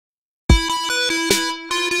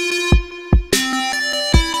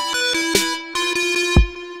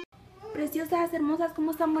chicas hermosas,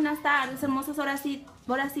 ¿cómo están? Buenas tardes, hermosas. Ahora sí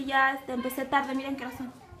ya empecé tarde, miren qué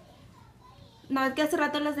razón. No, es que hace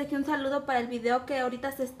rato les dejé un saludo para el video que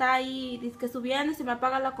ahorita se está ahí dizque subiendo y se me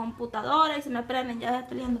apaga la computadora y se me prenden ya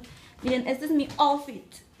peleando. Miren, este es mi outfit.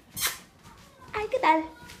 Ay, ¿qué tal?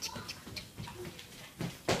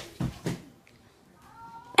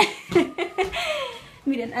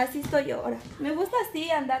 Miren, así estoy yo ahora. Me gusta así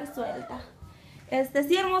andar suelta.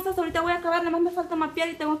 Sí, hermosas, ahorita voy a acabar, nada más me falta mapear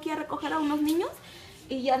y tengo que ir a recoger a unos niños.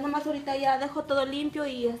 Y ya nomás ahorita ya dejo todo limpio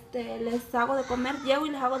y les hago de comer, llego y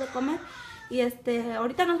les hago de comer. Y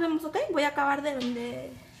ahorita nos vemos, ¿ok? Voy a acabar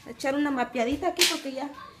de echar una mapeadita aquí porque ya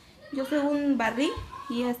yo soy un barrí.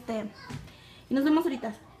 Y y nos vemos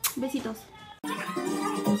ahorita. Besitos.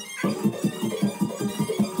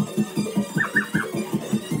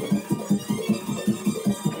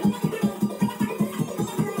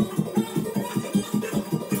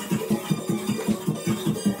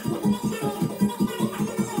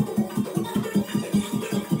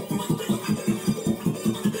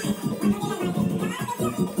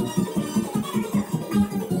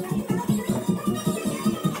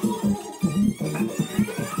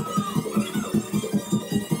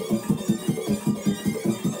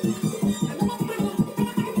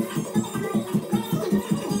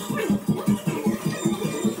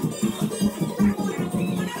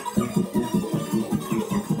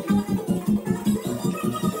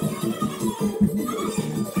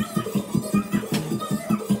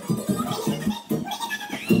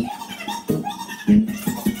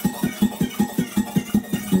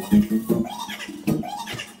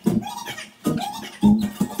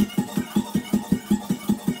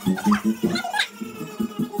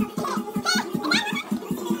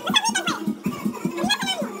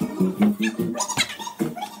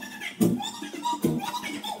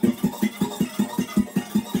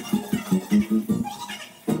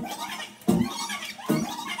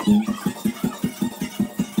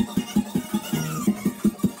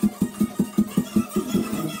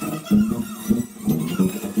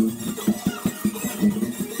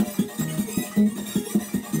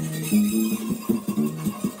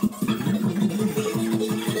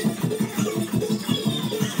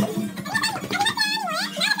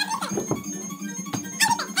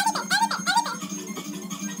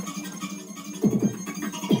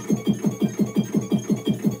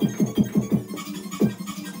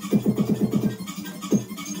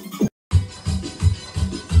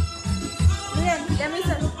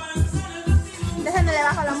 Déjenme le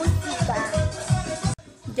bajo la música.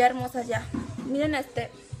 Ya hermosas ya. Miren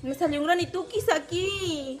me salió un granituquis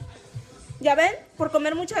aquí. ¿Ya ven? Por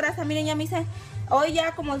comer mucha grasa. Miren, ya me hice. Hoy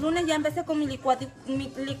ya como es lunes ya empecé con mi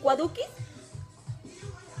licuaduquis.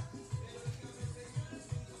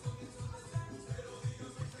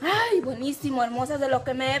 Ay, buenísimo, hermosas, de lo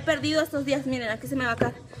que me he perdido estos días. Miren, aquí se me va a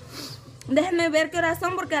caer. Déjenme ver qué horas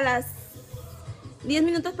son porque a las 10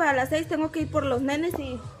 minutos para las 6 tengo que ir por los nenes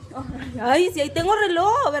y... Ay, sí, ahí tengo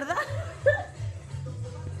reloj, ¿verdad?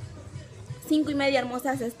 5:30,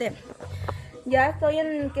 hermosas, ya estoy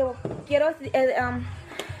en que quiero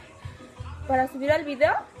para subir el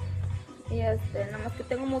video. Y nada más que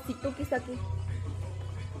tengo mosituquis aquí.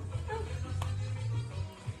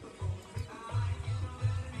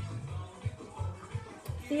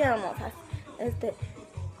 Sí, hermosas.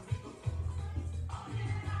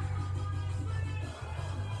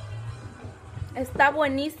 Está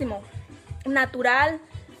buenísimo. Natural.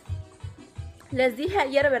 Les dije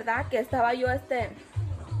ayer, ¿verdad? Que estaba yo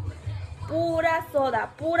pura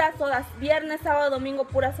soda. Viernes, sábado, domingo,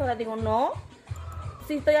 pura soda. Digo, no.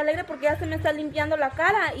 Sí, estoy alegre porque ya se me está limpiando la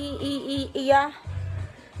cara. Y ya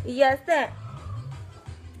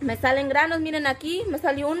me salen granos. Miren aquí, me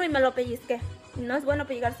salió uno y me lo pellizqué. No es bueno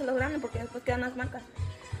pellizcarse los granos porque después quedan las marcas.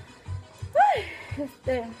 Ay,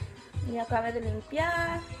 ya acabé de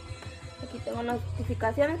limpiar. Aquí tengo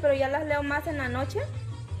notificaciones, pero ya las leo más en la noche.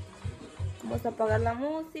 Vamos a apagar la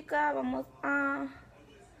música. Vamos a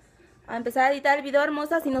empezar a editar el video,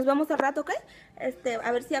 hermosas, y nos vemos al rato, ¿ok?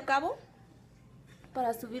 A ver si acabo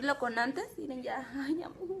para subirlo con antes. Miren, ya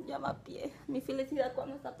va a pie. Mi felicidad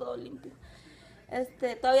cuando está todo limpio.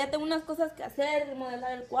 Todavía tengo unas cosas que hacer,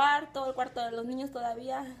 remodelar el cuarto de los niños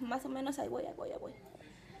todavía, más o menos ahí voy.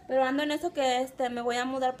 Pero ando en eso que me voy a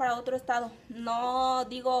mudar para otro estado. No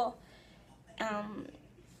digo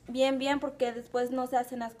bien porque después no se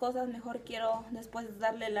hacen las cosas. Mejor quiero después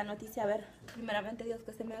darle la noticia, a ver, primeramente Dios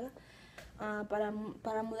que se me haga, para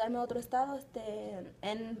mudarme a otro estado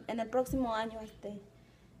en el próximo año.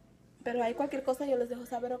 Pero hay cualquier cosa yo les dejo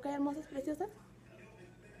saber, ¿ok, hermosas, preciosas?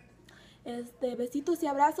 Besitos y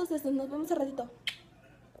abrazos, nos vemos al ratito.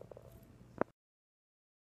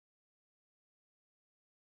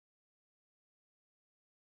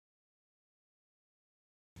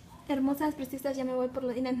 hermosas, preciosas, ya me voy por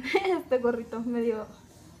lo... Miren, este gorrito medio...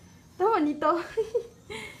 Está bonito.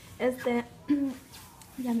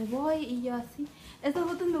 Ya me voy y yo así. Estas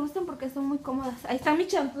botas me gustan porque son muy cómodas. Ahí están mis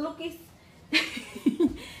chancluquis.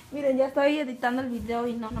 Miren, ya estoy editando el video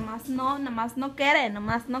y nomás no quiere.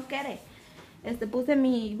 Puse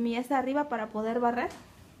mi esa arriba para poder barrer.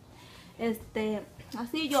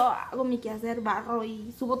 Así yo hago mi quehacer, barro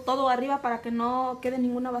y subo todo arriba para que no quede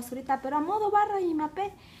ninguna basurita. Pero a modo barra y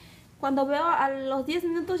mapé. Cuando veo a los 10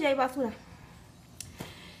 minutos ya hay basura.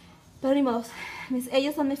 Pero ni modos.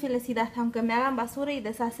 Ellos son mi felicidad, aunque me hagan basura y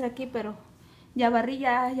desastre aquí, pero ya barrí,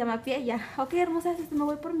 ya mapeé, ya. Ok, hermosas, me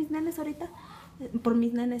voy por mis nenes ahorita. Por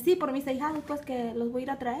mis nenes, sí, por mis ahijados, pues que los voy a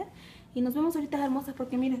ir a traer. Y nos vemos ahorita, hermosas,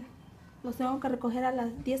 porque miren, los tengo que recoger a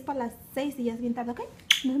las 10 para las 6 y ya es bien tarde, ¿ok?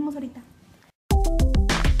 Nos vemos ahorita.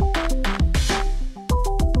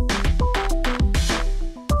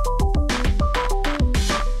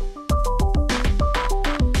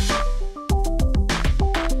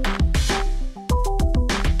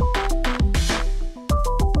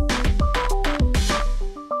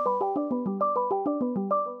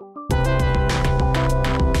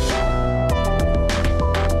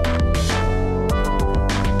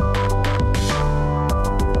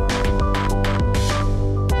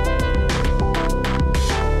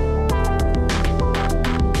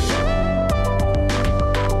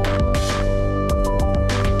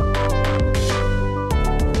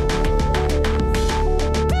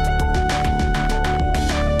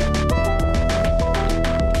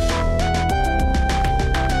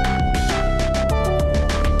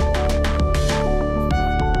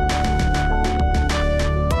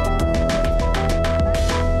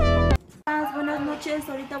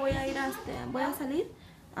 Ahorita voy a ir voy a salir,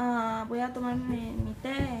 voy a tomar mi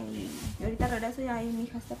té y ahorita regreso. Ya ahí mi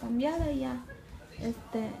hija está cambiada y ya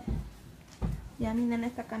ya mi nena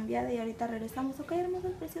está cambiada y ahorita regresamos. Ok,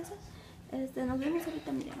 hermosas, preciosas, nos vemos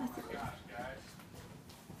ahorita, miren, así.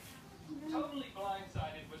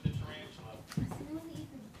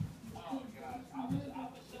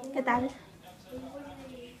 ¿Qué tal?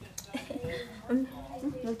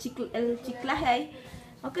 el chiclaje ahí.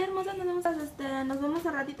 Ok, hermosas, nos vemos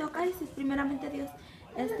al ratito, ok, si es primeramente Dios.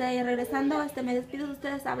 Y regresando, me despido de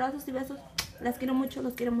ustedes, abrazos y besos. Las quiero mucho,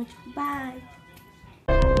 los quiero mucho. Bye.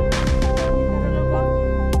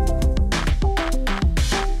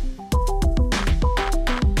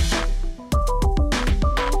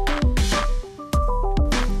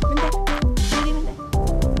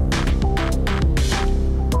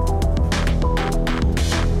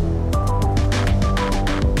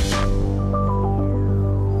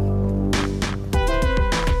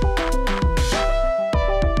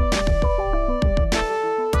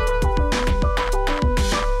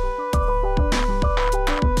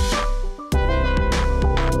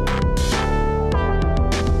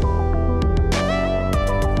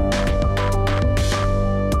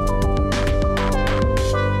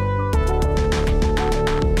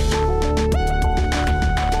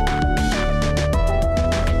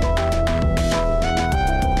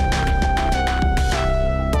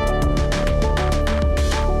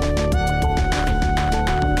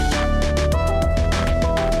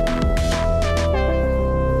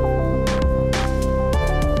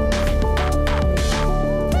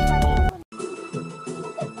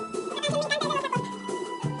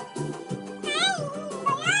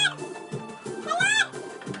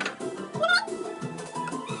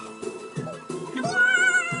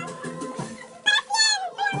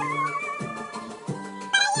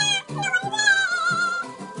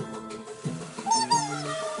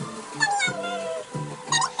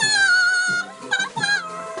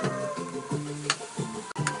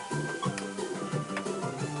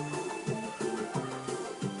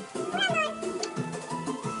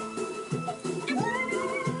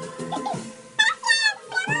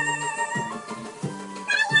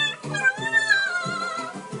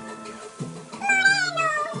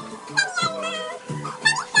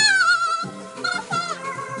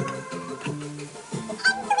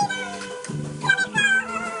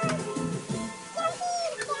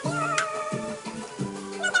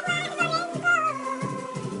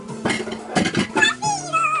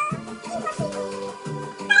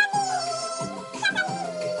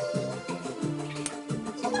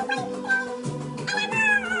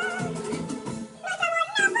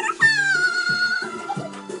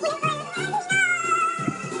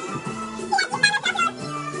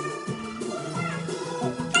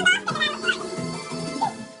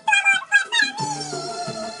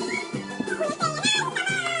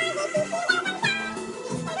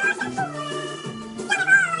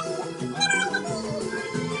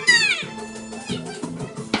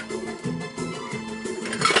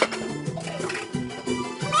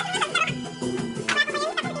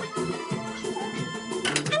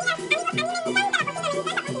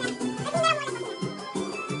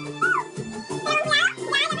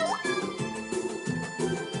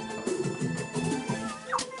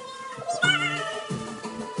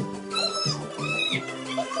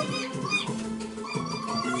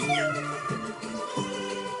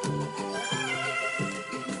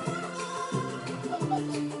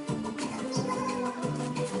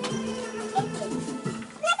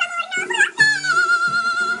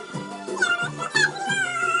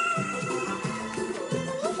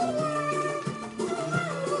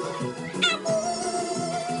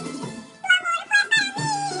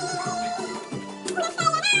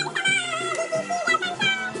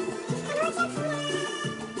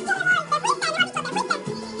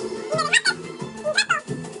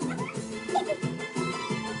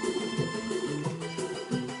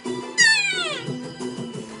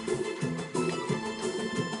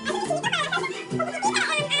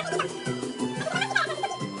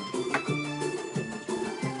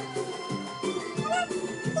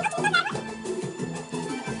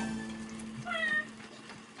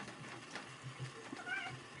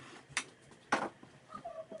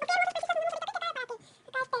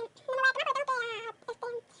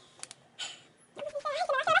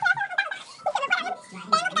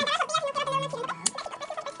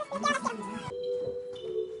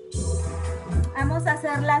 Vamos a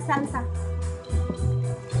hacer la salsa.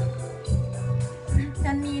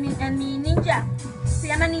 En mi ninja. Se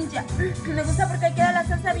llama ninja. Me gusta porque queda la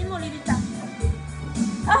salsa bien molidita.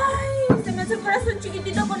 Ay, se me hace el corazón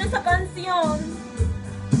chiquitito con esa canción.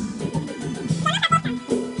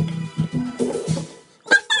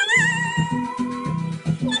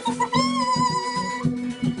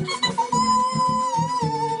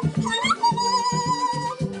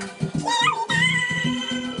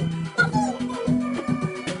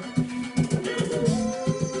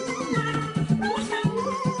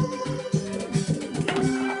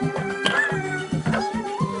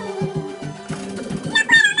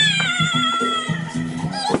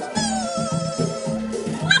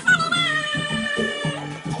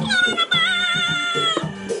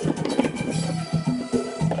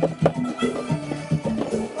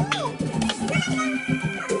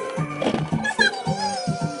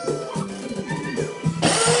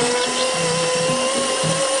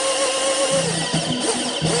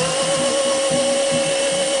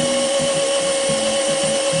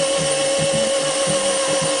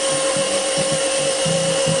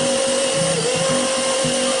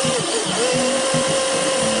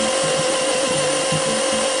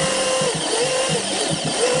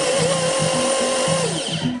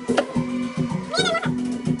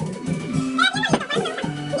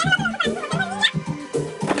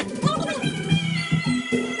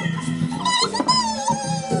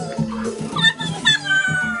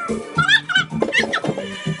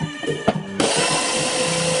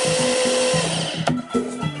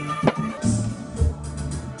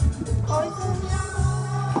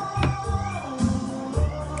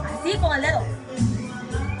 Así con el dedo.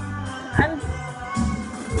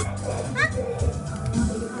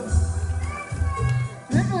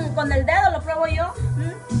 Con el dedo lo pruebo yo.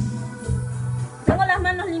 Tengo las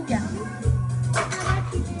manos limpias.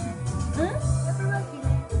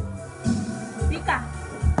 Pica.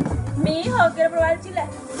 Mi hijo quiere probar el chile.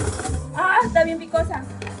 Ah, está bien picosa.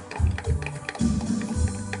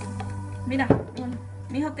 Mira,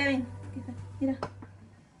 mi hijo Kevin. Mira.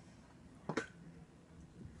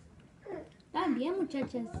 Está bien,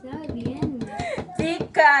 muchachas, está bien.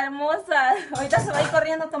 Chica hermosa. Ahorita se va a ir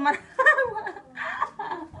corriendo a tomar agua.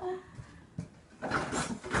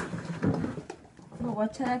 Lo voy a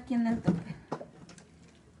echar aquí en el tope.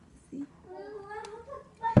 ¿Sí?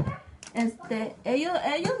 Ellos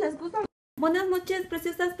les gustan. Buenas noches,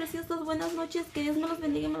 preciosas, preciosos. Buenas noches. Que Dios me los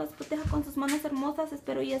bendiga y me los proteja con sus manos hermosas.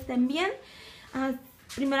 Espero y estén bien.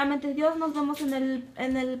 Primeramente Dios, nos vemos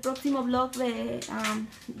en el próximo vlog de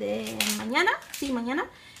mañana. Sí, mañana.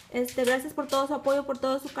 Gracias por todo su apoyo, por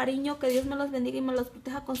todo su cariño. Que Dios me los bendiga y me los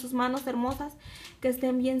proteja con sus manos hermosas. Que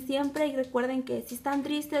estén bien siempre. Y recuerden que si están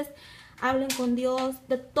tristes, hablen con Dios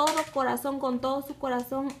de todo corazón, con todo su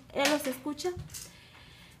corazón. Él los escucha.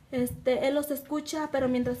 Él los escucha, pero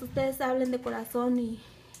mientras ustedes hablen de corazón y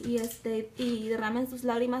derramen sus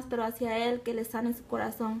lágrimas, pero hacia Él, que les sane su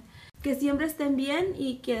corazón. Que siempre estén bien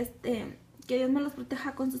y que Dios me los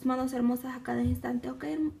proteja con sus manos hermosas a cada instante. Ok,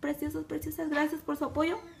 preciosos, preciosas, gracias por su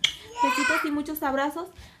apoyo. Besitos y muchos abrazos.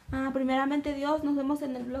 Primeramente Dios, nos vemos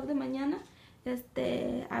en el vlog de mañana.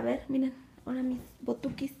 A ver, miren, hola mis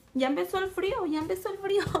botuquis. Ya empezó el frío,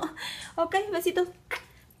 Ok, besitos.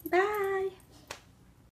 Bye.